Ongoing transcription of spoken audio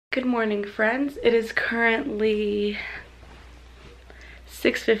Good morning, friends. It is currently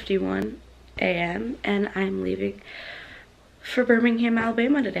 6:51 a.m. and I'm leaving for Birmingham,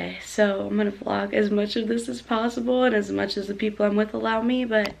 Alabama today. So I'm gonna vlog as much of this as possible and as much as the people I'm with allow me,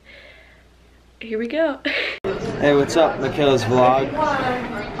 but here we go. Hey, what's up, Micaela's vlog?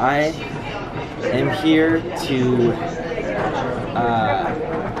 I am here to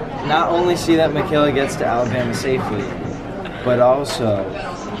not only see that Micaela gets to Alabama safely, but also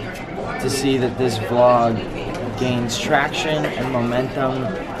to see that this vlog gains traction and momentum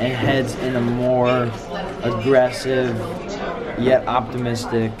and heads in a more aggressive yet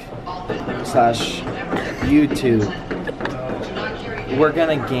optimistic slash YouTube. We're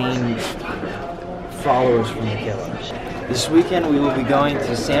gonna gain followers from Micaela. This weekend we will be going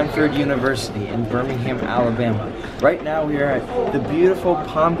to Samford University in Birmingham, Alabama. Right now we are at the beautiful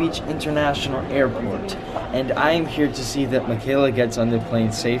Palm Beach International Airport, and I am here to see that Micaela gets on the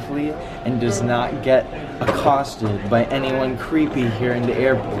plane safely and does not get accosted by anyone creepy here in the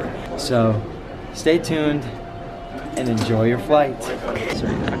airport. So stay tuned and enjoy your flight. She's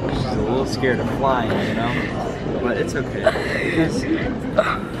a little scared of flying, you know, but it's okay. Because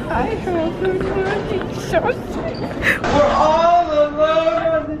I hope it's so sick. We're all alone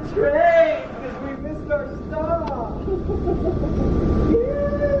on the train because we missed our stop.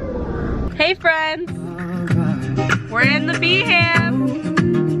 Yeah. Hey friends, we're in the BHAM.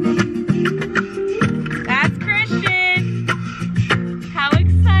 That's Christian. How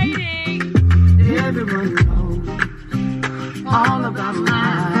exciting. Everyone knows all about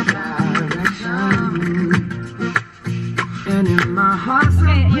my direction. And in my heart,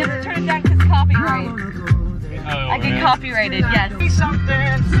 okay, you have to turn it down because copyright. I get copyrighted, yes.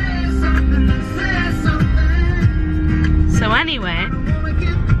 So anyway,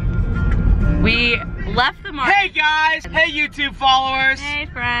 we left the market. Hey guys! Hey YouTube followers! Hey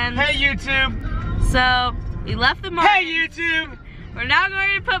friends! Hey YouTube! So, we left the market. Hey YouTube! We're now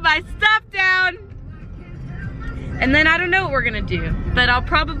going to put my stuff down. And then I don't know what we're gonna do, but I'll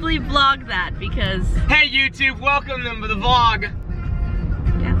probably vlog that because... Hey YouTube, welcome them to the vlog.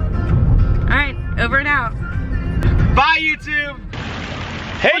 Yeah. Alright, over and out. Bye YouTube!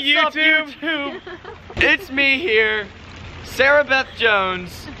 Hey What's YouTube! up, YouTube? It's me here, Sarah Beth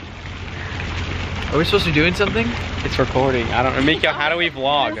Jones. Are we supposed to be doing something? It's recording. I don't know. Mika, how do we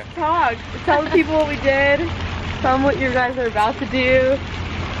vlog? Just talk. Tell the people what we did. Tell them what you guys are about to do.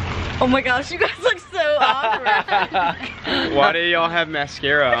 Oh my gosh, you guys look so awkward. Why do y'all have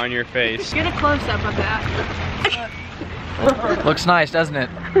mascara on your face? Get a close-up of that. Looks nice, doesn't it?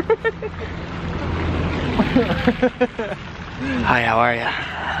 Hi, how are ya?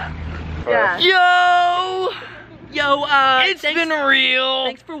 Yeah. Yo, it's been real.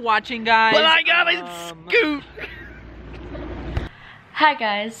 Thanks for watching, guys. But I got a scoop. Hi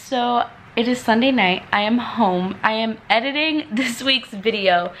guys, so it is Sunday night. I am home. I am editing this week's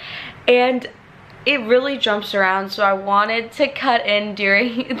video and it really jumps around, so I wanted to cut in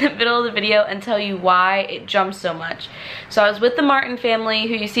during the middle of the video and tell you why it jumps so much. So I was with the Martin family,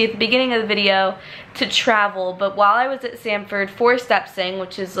 who you see at the beginning of the video, to travel, but while I was at Samford for Step Sing,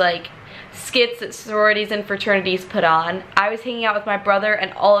 which is like skits that sororities and fraternities put on, I was hanging out with my brother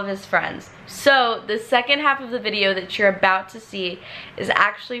and all of his friends. So the second half of the video that you're about to see is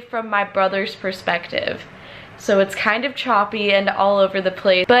actually from my brother's perspective. So it's kind of choppy and all over the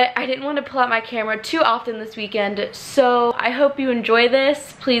place, but I didn't want to pull out my camera too often this weekend, so I hope you enjoy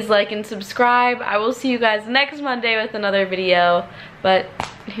this. Please like and subscribe. I will see you guys next Monday with another video, but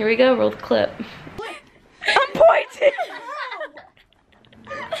here we go, roll the clip. I'm pointing!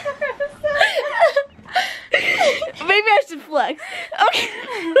 Maybe I should flex. Okay.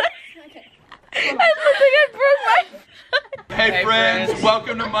 I look like I broke my foot. Hey friends,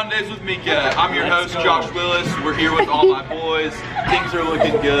 welcome to Mondays with Mika. I'm your host, Josh Willis. We're here with all my boys. Things are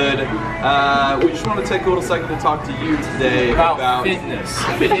looking good. We just want to take a little second to talk to you today about fitness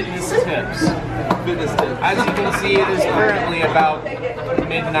tips. Fitness tips. As you can see, it is currently about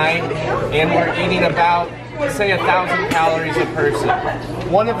midnight and we're eating about, say, 1,000 calories a person.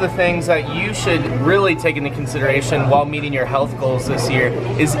 One of the things that you should really take into consideration while meeting your health goals this year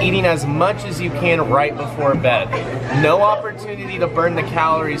is eating as much as you can right before bed. No opportunity to burn the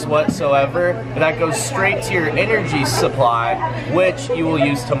calories whatsoever. That goes straight to your energy supply, which you will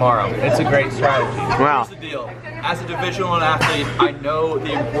use tomorrow. It's a great strategy. Wow. Here's the deal. As a Division I athlete, I know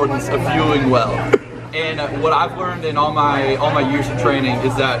the importance of fueling well. And what I've learned in all my years of training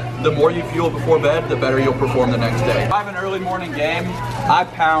is that the more you fuel before bed, the better you'll perform the next day. If I have an early morning game, I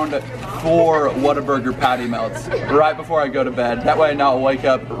pound 4 Whataburger patty melts right before I go to bed. That way I'll wake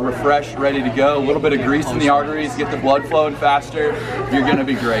up refreshed, ready to go. A little bit of grease in the arteries, get the blood flowing faster. You're gonna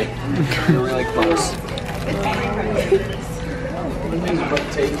be great. You're really close.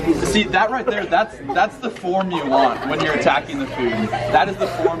 See, that right there, that's the form you want when you're attacking the food. That is the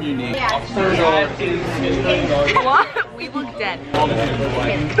form you need. What? We look dead. You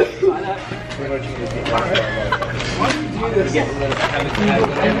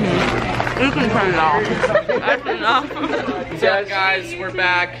can turn it off. That's enough. What's up, guys? We're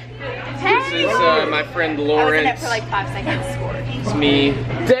back. This is my friend Lawrence. I was in it for like 5 seconds. It's me,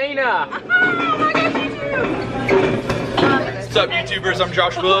 Dana. What's up, YouTubers? I'm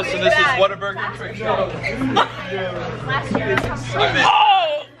Josh Willis, and this is Whataburger Trick Show. Last year.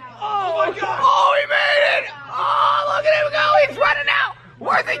 Oh my God! Oh, he made it! Oh, look at him go! He's running out.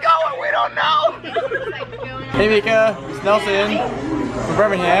 Where's he going? We don't know. Hey Mika, it's Nelson from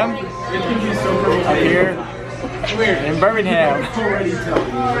Birmingham. Up here in Birmingham. I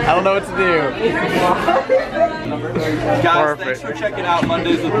don't know what to do. Guys, thanks for checking out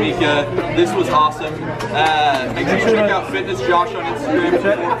Mondays with Mika. This was awesome. Make sure you check out Fitness Josh on Instagram.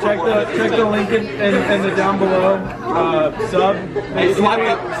 Check the link in the down below. Sub. Hey,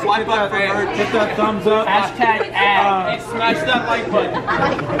 swipe up for merch. Hit that thumbs up. Hashtag ad. Hey, smash that like button.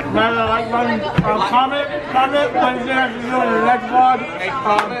 Smash that like button. Comment. Wednesday after the next vlog. Hey,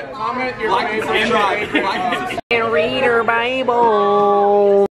 comment your Like and favorite. subscribe. Like and subscribe. And read her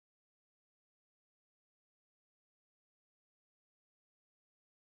Bible.